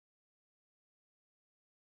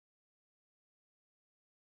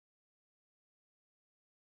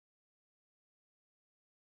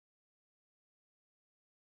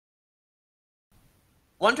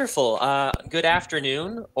Wonderful. Good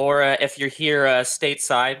afternoon, or if you're here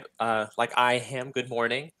stateside, like I am, good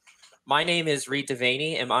morning. My name is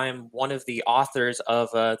Devany, and I'm one of the authors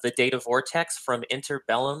of the Data Vortex from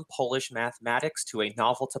Interbellum Polish Mathematics to a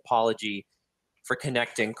Novel Topology for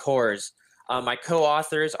Connecting Cores. My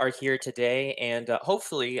co-authors are here today, and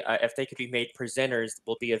hopefully, if they could be made presenters,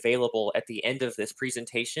 will be available at the end of this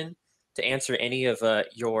presentation to answer any of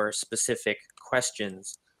your specific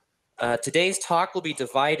questions. Today's talk will be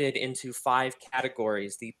divided into 5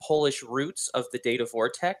 categories: the Polish roots of the data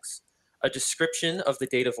vortex, a description of the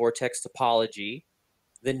data vortex topology,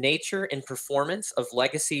 the nature and performance of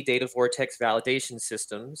legacy data vortex validation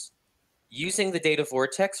systems, using the data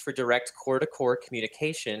vortex for direct core-to-core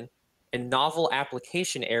communication, and novel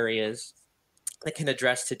application areas that can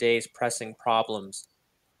address today's pressing problems.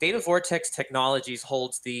 Data Vortex Technologies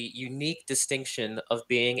holds the unique distinction of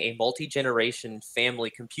being a multi-generation family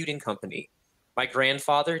computing company. My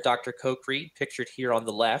grandfather, Dr. Coke Reed, pictured here on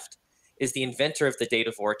the left, is the inventor of the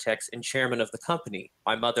Data Vortex and chairman of the company.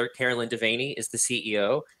 My mother, Carolyn Devany, is the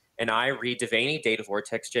CEO, and I, Reed Devany, Data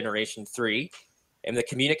Vortex Generation 3, am the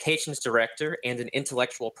communications director and an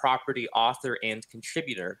intellectual property author and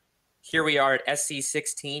contributor. Here we are at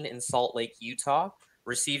SC16 in Salt Lake, Utah,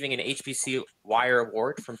 receiving an HPC Wire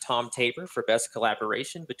Award from Tom Tabor for Best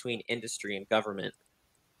Collaboration between Industry and Government.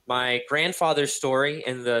 My grandfather's story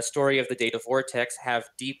and the story of the Data Vortex have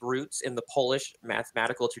deep roots in the Polish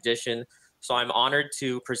mathematical tradition, so I'm honored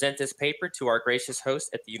to present this paper to our gracious host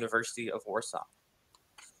at the University of Warsaw.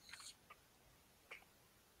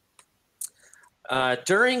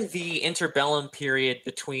 During the interbellum period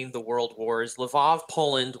between the world wars, Lvov,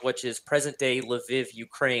 Poland, which is present-day Lviv,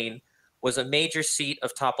 Ukraine, was a major seat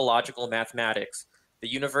of topological mathematics. The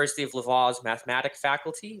University of Lvov's mathematics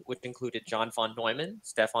faculty, which included John von Neumann,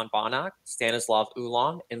 Stefan Banach, Stanislav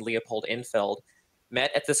Ulam, and Leopold Infeld,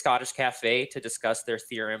 met at the Scottish Cafe to discuss their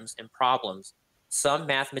theorems and problems. Some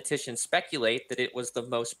mathematicians speculate that it was the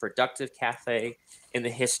most productive cafe in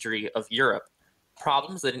the history of Europe.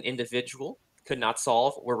 Problems that an individual could not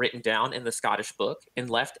solve were written down in the Scottish book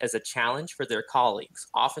and left as a challenge for their colleagues,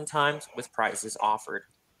 oftentimes with prizes offered.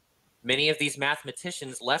 Many of these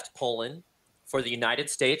mathematicians left Poland for the United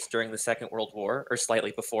States during the Second World War, or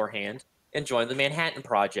slightly beforehand, and joined the Manhattan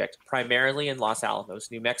Project, primarily in Los Alamos,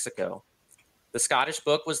 New Mexico. The Scottish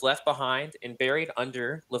book was left behind and buried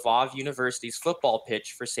under Lvov University's football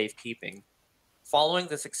pitch for safekeeping. Following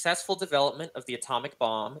the successful development of the atomic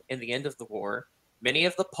bomb and the end of the war, many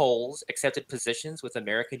of the Poles accepted positions with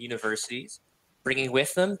American universities, bringing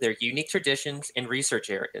with them their unique traditions and research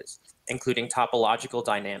areas, including topological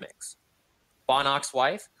dynamics. Banach's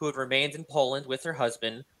wife, who had remained in Poland with her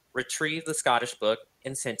husband, retrieved the Scottish book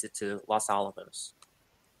and sent it to Los Alamos.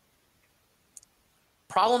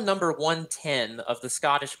 Problem number 110 of the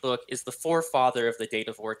Scottish book is the forefather of the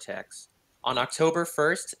data vortex. On October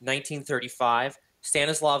 1st, 1935,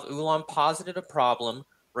 Stanislav Ulam posited a problem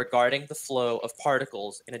regarding the flow of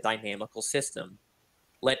particles in a dynamical system.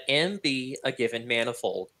 Let M be a given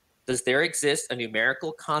manifold. Does there exist a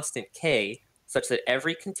numerical constant k such that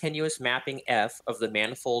every continuous mapping f of the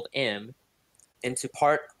manifold M into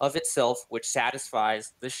part of itself which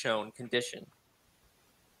satisfies the shown condition?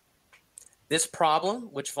 This problem,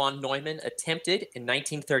 which von Neumann attempted in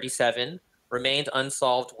 1937, remained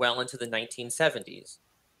unsolved well into the 1970s.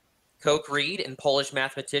 Coke Reed and Polish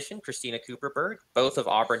mathematician Krystyna Kuperberg, both of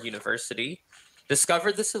Auburn University,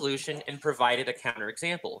 discovered the solution and provided a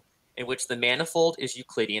counterexample, in which the manifold is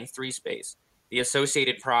Euclidean 3-space. The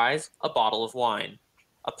associated prize, a bottle of wine.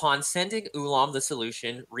 Upon sending Ulam the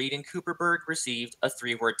solution, Reed and Kuperberg received a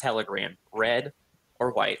 3-word telegram, red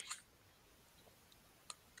or white.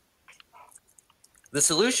 The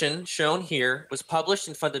solution, shown here, was published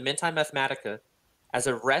in Fundamenta Mathematica as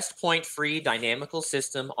a rest point-free dynamical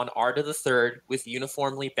system on R to the third with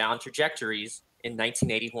uniformly bound trajectories in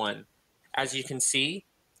 1981. As you can see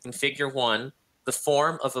in Figure 1, the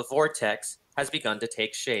form of a vortex has begun to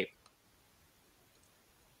take shape.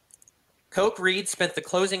 Coke Reed spent the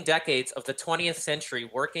closing decades of the 20th century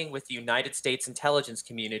working with the United States intelligence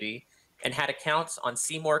community and had accounts on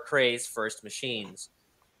Seymour Cray's first machines.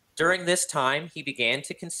 During this time, he began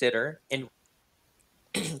to consider and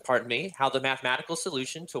how the mathematical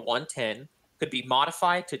solution to 110 could be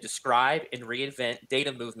modified to describe and reinvent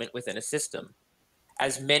data movement within a system.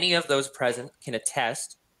 As many of those present can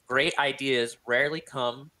attest, great ideas rarely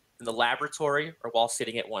come in the laboratory or while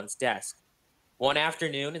sitting at one's desk. One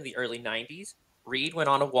afternoon in the early 90s, Reed went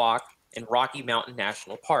on a walk in Rocky Mountain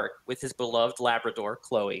National Park with his beloved Labrador,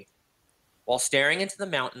 Chloe. While staring into the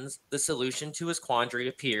mountains, the solution to his quandary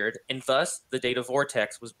appeared, and thus the data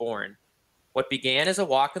vortex was born. What began as a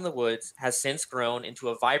walk in the woods has since grown into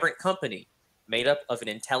a vibrant company made up of an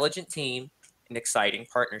intelligent team and exciting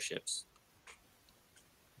partnerships.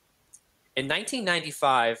 In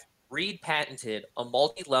 1995, Reed patented a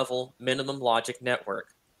multi-level minimum logic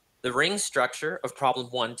network. The ring structure of problem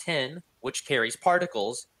 110, which carries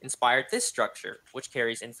particles, inspired this structure, which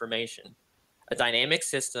carries information, a dynamic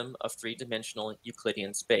system of three-dimensional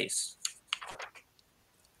Euclidean space.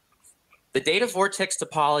 The data vortex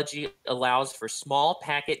topology allows for small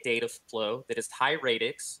packet data flow that is high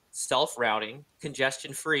radix, self-routing,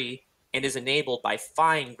 congestion-free, and is enabled by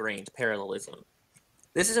fine-grained parallelism.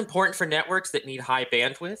 This is important for networks that need high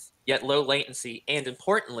bandwidth, yet low latency, and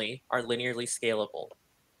importantly, are linearly scalable.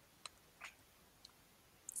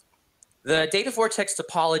 The data vortex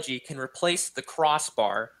topology can replace the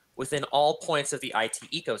crossbar within all points of the IT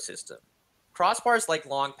ecosystem. Crossbars like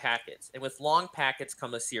long packets, and with long packets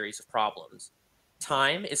come a series of problems.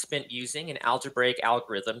 Time is spent using an algebraic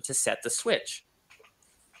algorithm to set the switch,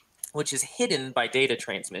 which is hidden by data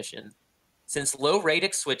transmission. Since low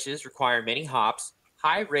radix switches require many hops,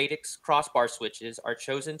 high radix crossbar switches are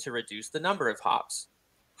chosen to reduce the number of hops.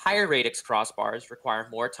 Higher radix crossbars require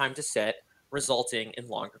more time to set, resulting in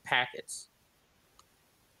longer packets.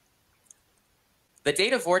 The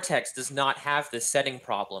data vortex does not have this setting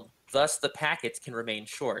problem, thus the packets can remain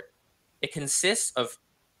short. It consists of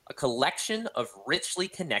a collection of richly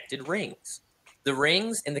connected rings. The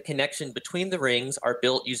rings and the connection between the rings are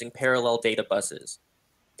built using parallel data buses.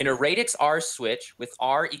 In a radix R switch with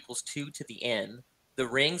R equals 2 to the n, the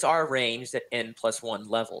rings are arranged at n plus 1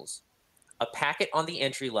 levels. A packet on the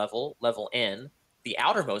entry level, level n, the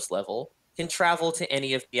outermost level, can travel to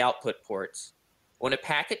any of the output ports. When a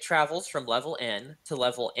packet travels from level n to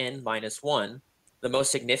level n minus 1, the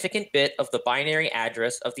most significant bit of the binary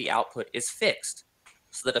address of the output is fixed,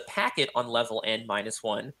 so that a packet on level n minus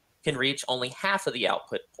 1 can reach only half of the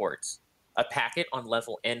output ports. A packet on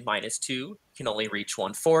level n minus 2 can only reach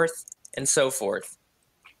 1/4, and so forth.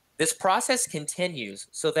 This process continues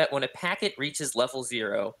so that when a packet reaches level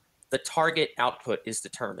 0, the target output is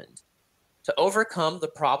determined. To overcome the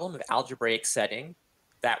problem of algebraic setting,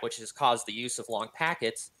 that which has caused the use of long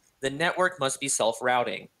packets, the network must be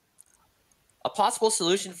self-routing. A possible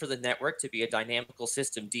solution for the network to be a dynamical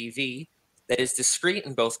system dv that is discrete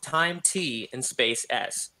in both time t and space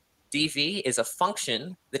s. dv is a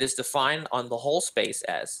function that is defined on the whole space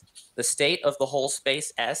s. The state of the whole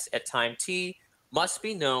space s at time t must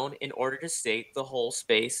be known in order to state the whole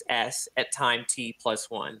space s at time t plus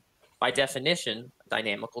 1. By definition, a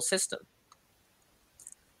dynamical system.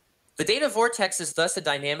 The data vortex is thus a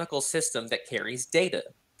dynamical system that carries data.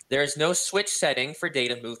 There is no switch setting for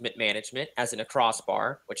data movement management as in a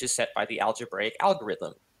crossbar, which is set by the algebraic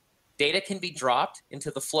algorithm. Data can be dropped into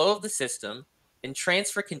the flow of the system, and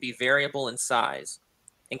transfer can be variable in size,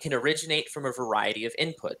 and can originate from a variety of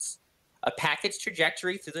inputs. A packet's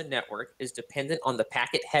trajectory through the network is dependent on the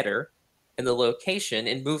packet header and the location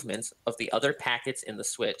and movements of the other packets in the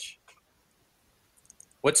switch.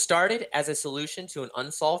 What started as a solution to an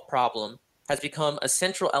unsolved problem has become a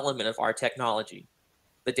central element of our technology,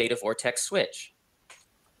 the data vortex switch.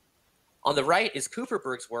 On the right is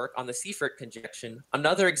Kuperberg's work on the Seifert conjunction,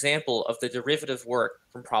 another example of the derivative work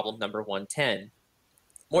from problem number 110.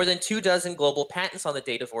 More than 24 global patents on the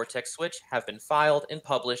data vortex switch have been filed and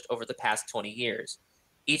published over the past 20 years,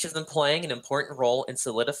 each of them playing an important role in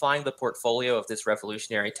solidifying the portfolio of this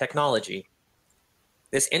revolutionary technology.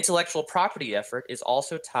 This intellectual property effort is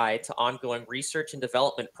also tied to ongoing research and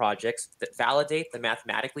development projects that validate the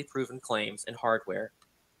mathematically proven claims in hardware.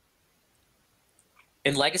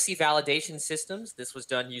 In legacy validation systems, this was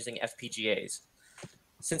done using FPGAs.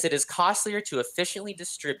 Since it is costlier to efficiently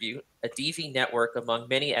distribute a DV network among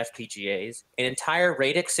many FPGAs, an entire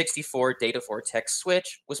radix 64 data vortex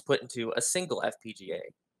switch was put into a single FPGA.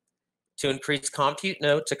 To increase compute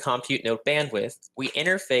node to compute node bandwidth, we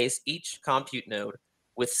interface each compute node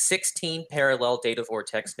with 16 parallel data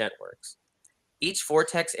vortex networks. Each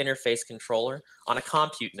vortex interface controller on a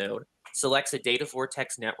compute node selects a data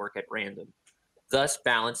vortex network at random, thus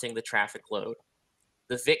balancing the traffic load.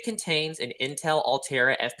 The VIC contains an Intel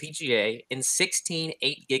Altera FPGA in 16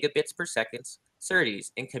 8 gigabits per second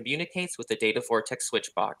SerDes and communicates with the data vortex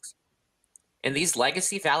switch box. In these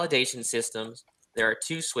legacy validation systems, there are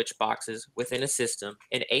 2 switch boxes within a system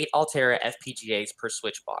and 8 Altera FPGAs per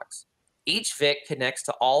switch box. Each VIC connects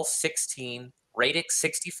to all 16 radix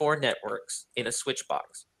 64 networks in a switch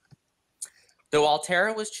box. Though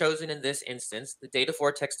Altera was chosen in this instance, the data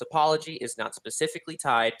vortex topology is not specifically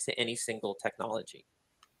tied to any single technology.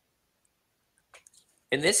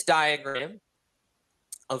 In this diagram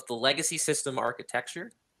of the legacy system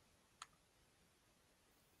architecture,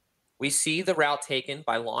 We see the route taken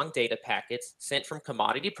by long data packets sent from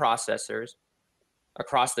commodity processors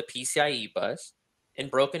across the PCIe bus and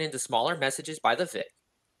broken into smaller messages by the VIC.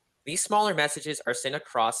 These smaller messages are sent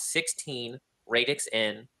across 16 radix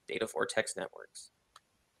N data vortex networks.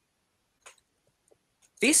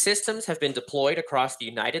 These systems have been deployed across the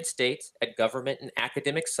United States at government and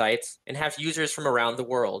academic sites and have users from around the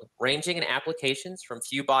world, ranging in applications from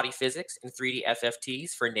few body physics and 3D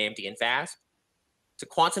FFTs for NAMD and VASP to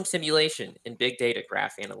quantum simulation and big data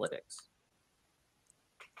graph analytics.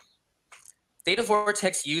 Data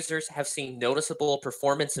vortex users have seen noticeable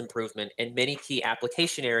performance improvement in many key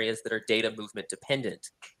application areas that are data movement dependent.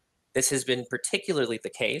 This has been particularly the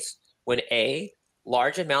case when A,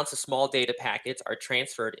 large amounts of small data packets are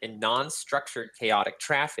transferred in non-structured chaotic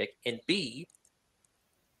traffic, and B,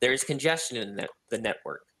 there is congestion in the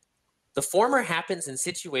network. The former happens in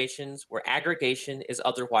situations where aggregation is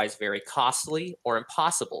otherwise very costly or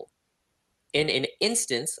impossible. In an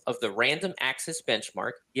instance of the random access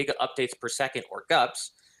benchmark, giga updates per second or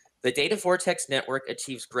GUPS, the data vortex network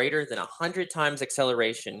achieves greater than 100 times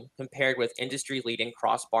acceleration compared with industry-leading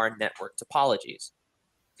crossbar network topologies.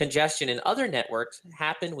 Congestion in other networks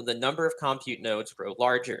happen when the number of compute nodes grow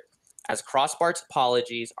larger, as crossbar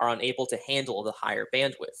topologies are unable to handle the higher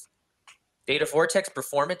bandwidth. Data vortex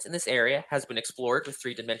performance in this area has been explored with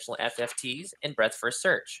three-dimensional FFTs and breadth-first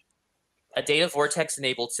search. A data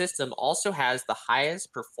vortex-enabled system also has the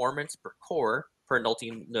highest performance per core per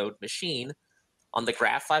multi-node machine on the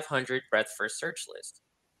Graph 500 breadth-first search list.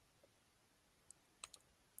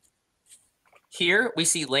 Here, we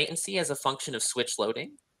see latency as a function of switch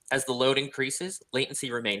loading. As the load increases,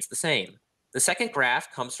 latency remains the same. The second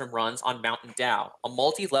graph comes from runs on Mountain Dow, a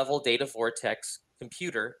multi-level data vortex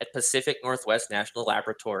computer at Pacific Northwest National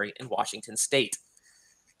Laboratory in Washington State.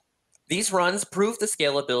 These runs prove the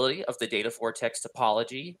scalability of the data vortex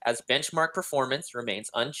topology as benchmark performance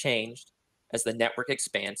remains unchanged as the network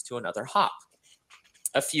expands to another hop.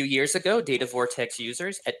 A few years ago, data vortex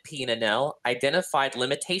users at P&L identified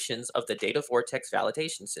limitations of the data vortex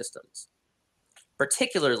validation systems,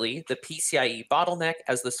 particularly the PCIe bottleneck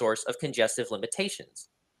as the source of congestive limitations.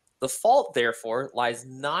 The fault, therefore, lies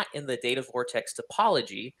not in the data vortex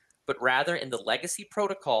topology, but rather in the legacy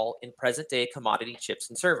protocol in present-day commodity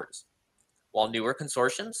chips and servers. While newer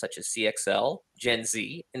consortiums such as CXL, Gen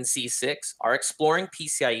Z, and C6 are exploring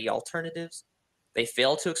PCIe alternatives, they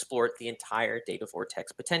fail to exploit the entire data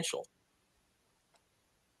vortex potential.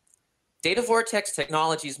 Data vortex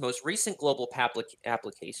technology's most recent global patent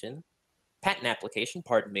application,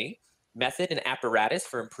 method and apparatus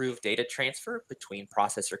for improved data transfer between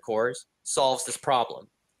processor cores solves this problem,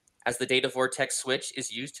 as the data vortex switch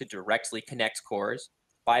is used to directly connect cores,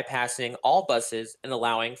 bypassing all buses and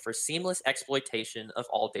allowing for seamless exploitation of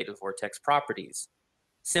all data vortex properties.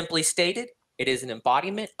 Simply stated, it is an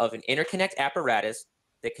embodiment of an interconnect apparatus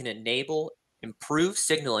that can enable improved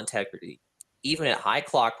signal integrity, even at high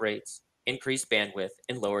clock rates, increased bandwidth,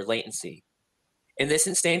 and lower latency. In this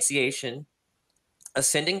instantiation, a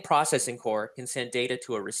sending processing core can send data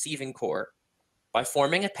to a receiving core by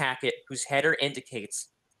forming a packet whose header indicates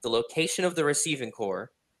the location of the receiving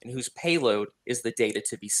core and whose payload is the data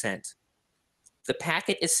to be sent. The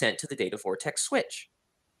packet is sent to the data vortex switch.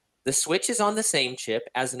 The switch is on the same chip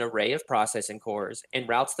as an array of processing cores and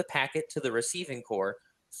routes the packet to the receiving core,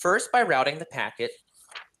 first by routing the packet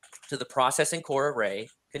to the processing core array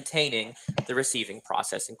containing the receiving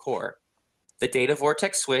processing core. The data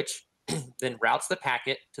vortex switch then routes the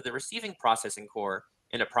packet to the receiving processing core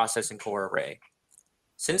in a processing core array.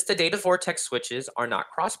 Since the data vortex switches are not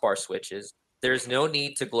crossbar switches, there is no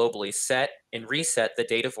need to globally set and reset the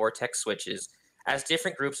data vortex switches as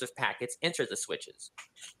different groups of packets enter the switches.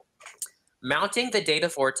 Mounting the data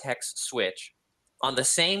vortex switch on the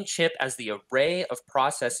same chip as the array of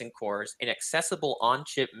processing cores in accessible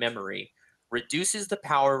on-chip memory reduces the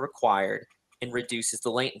power required and reduces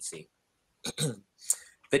the latency.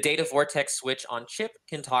 The data vortex switch on chip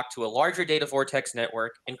can talk to a larger data vortex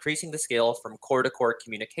network, increasing the scale from core-to-core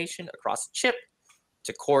communication across a chip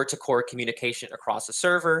to core-to-core communication across a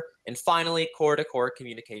server, and finally core-to-core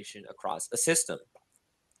communication across a system.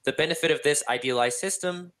 The benefit of this idealized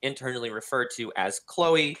system, internally referred to as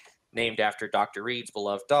Chloe, named after Dr. Reed's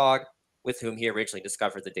beloved dog, with whom he originally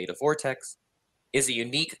discovered the data vortex, is a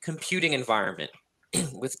unique computing environment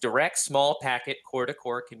with direct small packet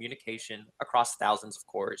core-to-core communication across thousands of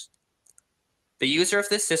cores. The user of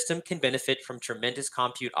this system can benefit from tremendous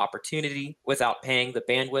compute opportunity without paying the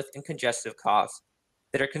bandwidth and congestive costs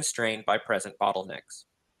that are constrained by present bottlenecks.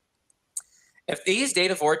 If these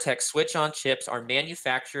data vortex switch-on chips are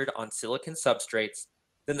manufactured on silicon substrates,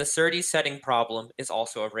 then the SERDES setting problem is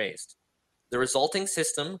also erased. The resulting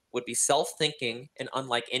system would be self-thinking and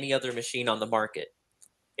unlike any other machine on the market.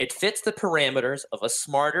 It fits the parameters of a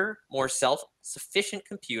smarter, more self-sufficient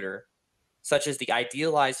computer, such as the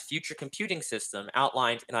idealized future computing system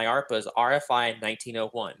outlined in IARPA's RFI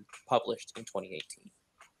 1901, published in 2018.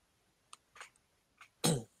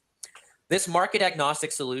 This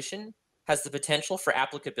market-agnostic solution has the potential for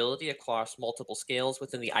applicability across multiple scales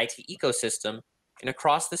within the IT ecosystem and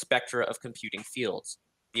across the spectra of computing fields.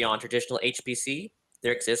 Beyond traditional HPC,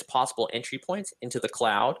 there exist possible entry points into the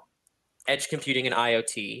cloud, edge computing and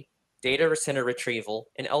IoT, data center retrieval,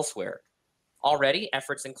 and elsewhere. Already,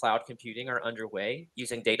 efforts in cloud computing are underway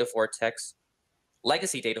using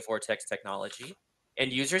legacy data vortex technology,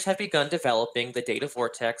 and users have begun developing the data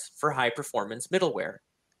vortex for high-performance middleware,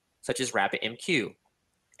 such as RabbitMQ.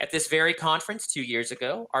 At this very conference 2 years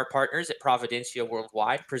ago, our partners at Providencia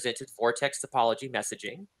Worldwide presented Vortex Topology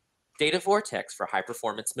Messaging, Data Vortex for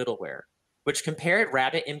high-performance middleware, which compared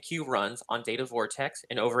RabbitMQ runs on Data Vortex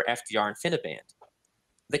and over FDR InfiniBand.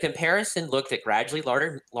 The comparison looked at gradually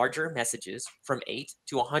larger messages from 8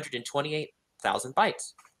 to 128,000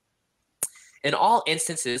 bytes. In all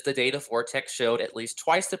instances, the Data Vortex showed at least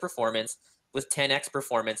twice the performance with 10x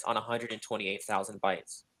performance on 128,000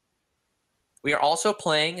 bytes. We are also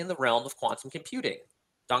playing in the realm of quantum computing.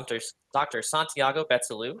 Dr. Santiago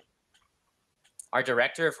Betelu, our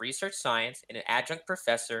Director of Research Science and an adjunct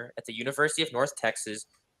professor at the University of North Texas,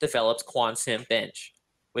 develops QuanSim Bench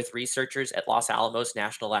with researchers at Los Alamos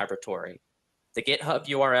National Laboratory. The GitHub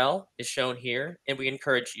URL is shown here, and we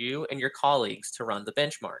encourage you and your colleagues to run the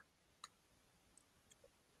benchmark.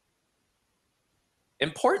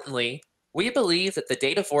 Importantly, we believe that the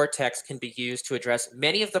data vortex can be used to address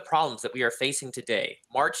many of the problems that we are facing today.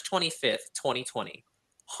 March 25th, 2020.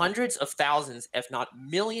 Hundreds of thousands, if not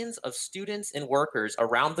millions, of students and workers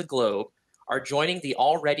around the globe are joining the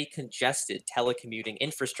already congested telecommuting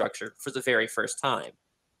infrastructure for the very first time.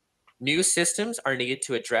 New systems are needed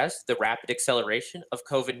to address the rapid acceleration of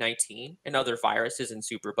COVID-19 and other viruses and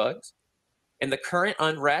superbugs. And the current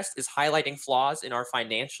unrest is highlighting flaws in our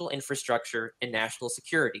financial infrastructure and national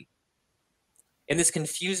security. In this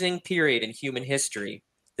confusing period in human history,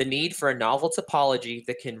 the need for a novel topology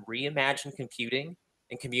that can reimagine computing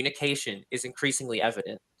and communication is increasingly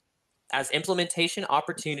evident. As implementation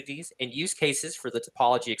opportunities and use cases for the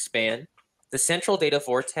topology expand, the central data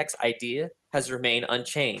vortex idea has remained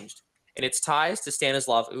unchanged, and its ties to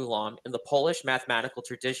Stanislaw Ulam and the Polish mathematical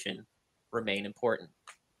tradition remain important.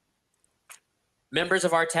 Members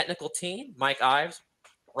of our technical team, Mike Ives,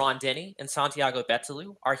 Ron Denny, and Santiago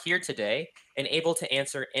Betelu, are here today and able to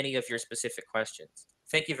answer any of your specific questions.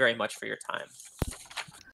 Thank you very much for your time.